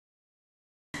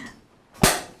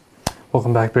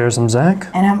Welcome back, Bears. I'm Zach.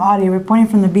 And I'm Audie, reporting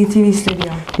from the BTV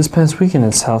studio. This past weekend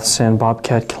at South San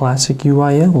Bobcat Classic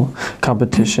UIL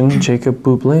competition, Jacob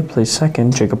Bublé placed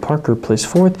second, Jacob Parker placed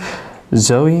fourth,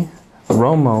 Zoe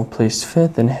Romo placed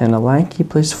fifth, and Hannah Lankey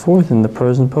placed fourth in the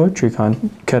prose and poetry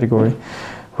category.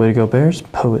 Way to go, Bears.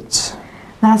 Poets.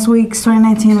 Last week's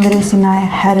 2019 Literacy Night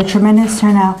had a tremendous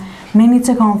turnout. Many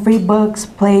took home free books,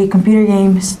 played computer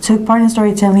games, took part in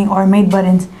storytelling, or made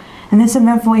buttons. In this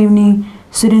eventful evening,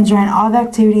 students ran all the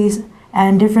activities,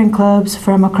 and different clubs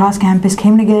from across campus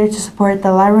came together to support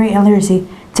the library and literacy.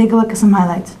 Take a look at some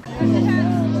highlights.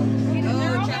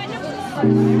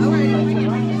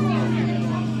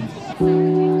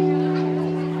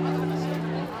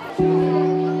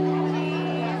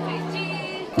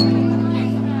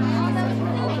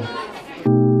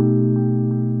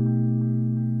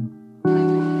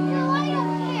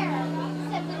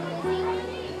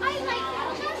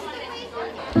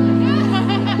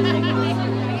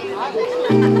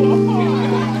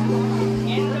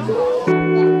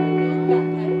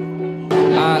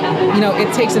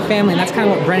 It takes a family, and that's kind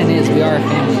of what Brennan is. We are a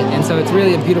family, and so it's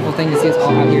really a beautiful thing to see us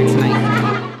all out here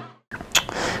tonight.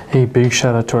 A big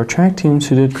shout out to our track teams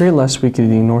who did great last week at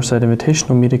the Northside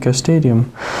Invitational meet at Gus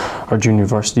Stadium. Our junior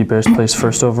varsity Bears placed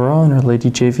first overall, and our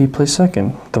lady JV placed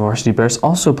second. The varsity Bears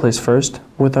also placed first,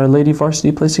 with our lady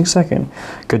varsity placing second.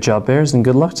 Good job, Bears, and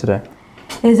good luck today.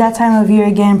 It is that time of year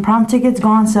again. Prom tickets go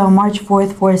on sale March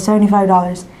 4th for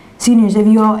 $75. Seniors, if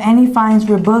you owe any fines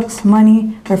for books,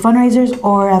 money, for fundraisers,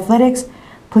 or athletics,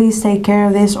 please take care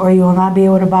of this or you will not be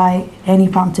able to buy any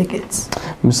prom tickets.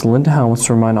 Ms. Linda Howe wants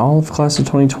to remind all of class of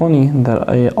 2020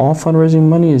 that all fundraising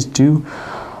money is due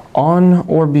on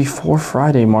or before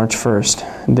Friday, March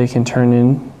 1st. They can turn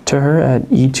in to her at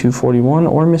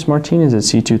E241 or Ms. Martinez at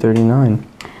C239.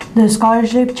 The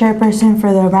scholarship chairperson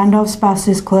for the Randolph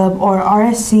Spouses Club, or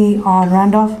RSC, on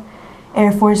Randolph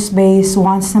Air Force Base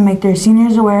wants to make their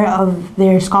seniors aware of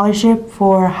their scholarship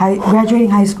for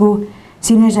graduating high school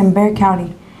seniors in Bexar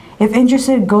County. If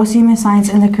interested, go see Ms. Science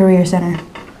in the Career Center.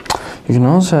 You can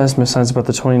also ask Ms. Science about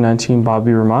the 2019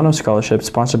 Bobby Romano Scholarship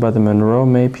sponsored by the Monroe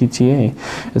May PTA.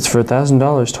 It's for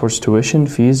 $1,000 towards tuition,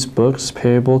 fees, books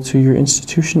payable to your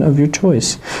institution of your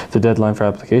choice. The deadline for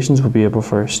applications will be April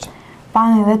 1st.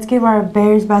 Finally, let's give our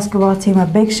Bears basketball team a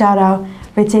big shout out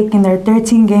for taking their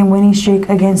 13-game winning streak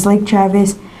against Lake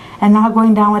Travis and not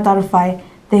going down without a fight.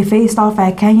 They faced off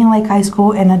at Canyon Lake High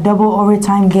School in a double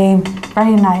overtime game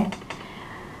Friday night.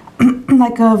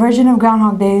 Like a version of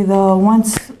Groundhog Day,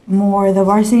 once more the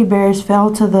varsity Bears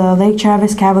fell to the Lake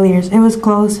Travis Cavaliers. It was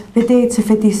close,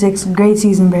 58-56. Great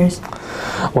season, Bears.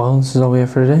 Well, this is all we have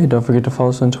for today. Don't forget to follow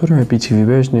us on Twitter at BTV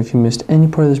Bears, and if you missed any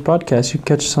part of this broadcast, you can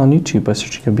catch us on YouTube by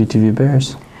searching for BTV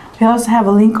Bears. We also have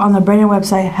a link on the Brennan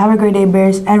website. Have a great day,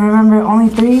 Bears. And remember, only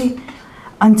 3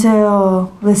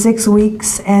 until the 6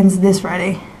 weeks ends this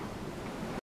Friday.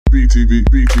 BTV,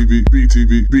 BTV,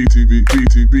 BTV, BTV,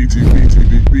 BTV, BTV,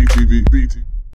 BTV, BTV, BTV.